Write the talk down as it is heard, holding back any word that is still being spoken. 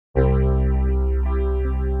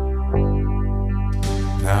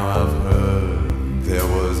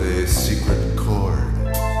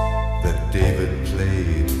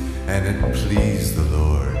it pleased the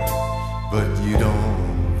Lord. But you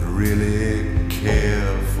don't really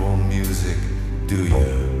care for music, do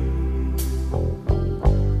you?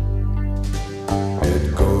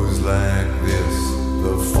 It goes like this: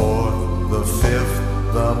 the fourth, the fifth,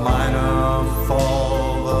 the minor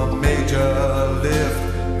fall, the major lift,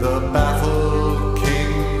 the baffled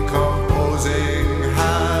king composing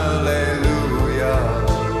hallelujah.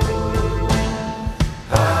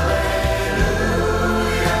 Hallelujah.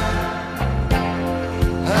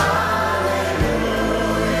 Hallelujah.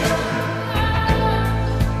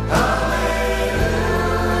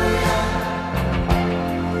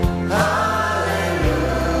 Hallelujah.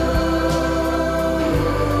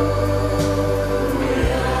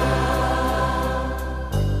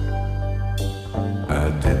 I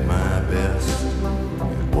did my best,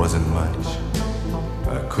 it wasn't much.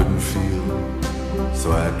 I couldn't feel,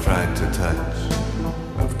 so I tried to touch.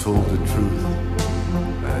 I've told the truth,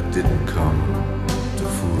 I didn't come to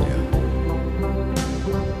fool you.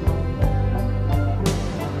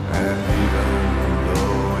 And even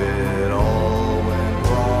though it all went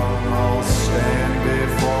wrong, I'll stand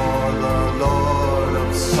before the Lord of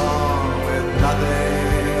Song with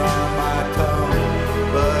nothing on my tongue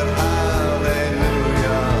but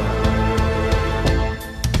hallelujah.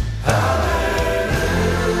 Hallelujah.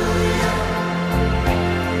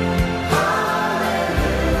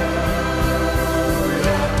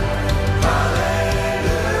 Hallelujah. Hallelujah.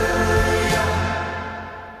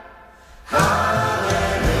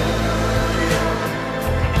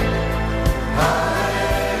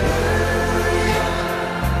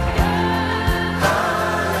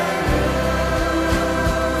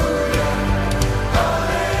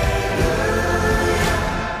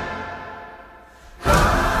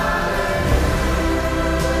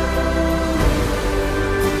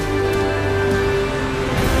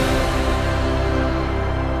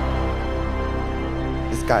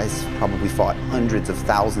 This guy's probably fought hundreds of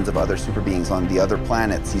thousands of other super beings on the other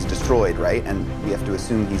planets he's destroyed, right? And we have to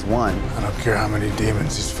assume he's won. I don't care how many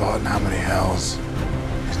demons he's fought and how many hells.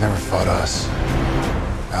 He's never fought us.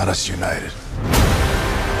 Not us united.